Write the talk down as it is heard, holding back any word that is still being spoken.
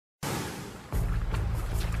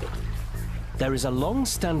There is a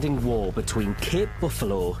long-standing war between Cape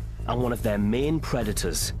buffalo and one of their main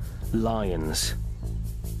predators, lions.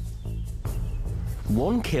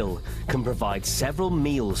 One kill can provide several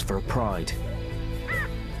meals for a pride.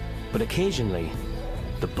 But occasionally,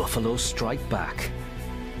 the buffaloes strike back.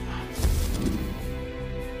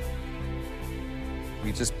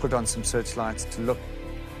 We just put on some searchlights to look,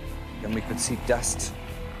 and we could see dust,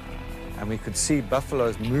 and we could see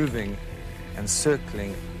buffaloes moving and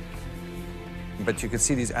circling, but you could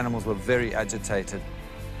see these animals were very agitated.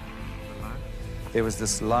 There was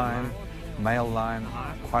this lion, male lion,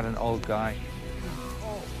 quite an old guy.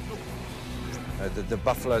 The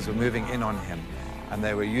buffaloes were moving in on him, and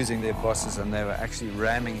they were using their bosses, and they were actually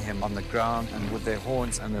ramming him on the ground and with their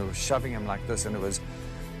horns, and they were shoving him like this, and it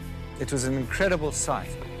was an incredible sight.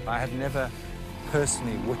 I had never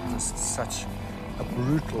personally witnessed such a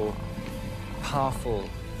brutal, powerful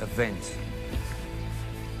event.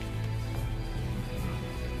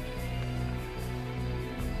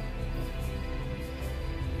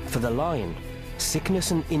 For the lion,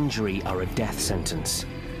 sickness and injury are a death sentence.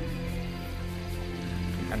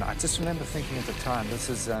 And I just remember thinking at the time, this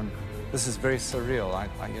is very surreal.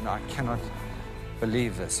 I cannot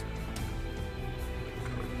believe this.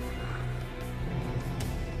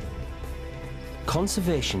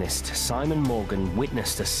 Conservationist Simon Morgan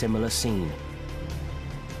witnessed a similar scene.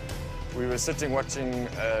 We were sitting watching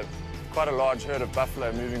quite a large herd of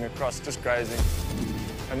buffalo moving across, just grazing.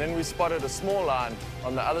 And then we spotted a small lion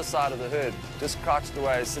on the other side of the herd, just crouched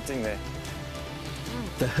away, sitting there.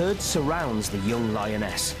 The herd surrounds the young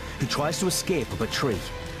lioness, who tries to escape up a tree.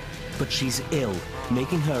 But she's ill,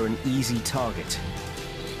 making her an easy target.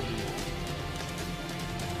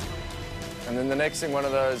 And then the next thing, one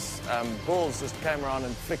of those bulls just came around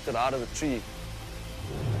and flicked it out of the tree.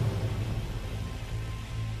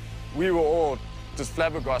 We were all just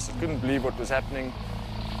flabbergasted, couldn't believe what was happening.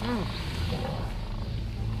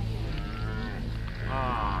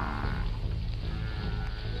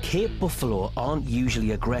 Cape buffalo aren't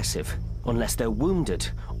usually aggressive unless they're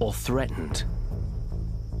wounded or threatened.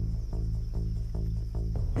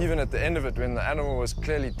 Even at the end of it, when the animal was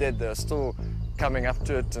clearly dead, they were still coming up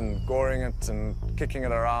to it and goring it and kicking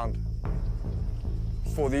it around.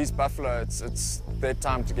 For these buffalo, it's their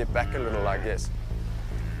time to get back a little, I guess.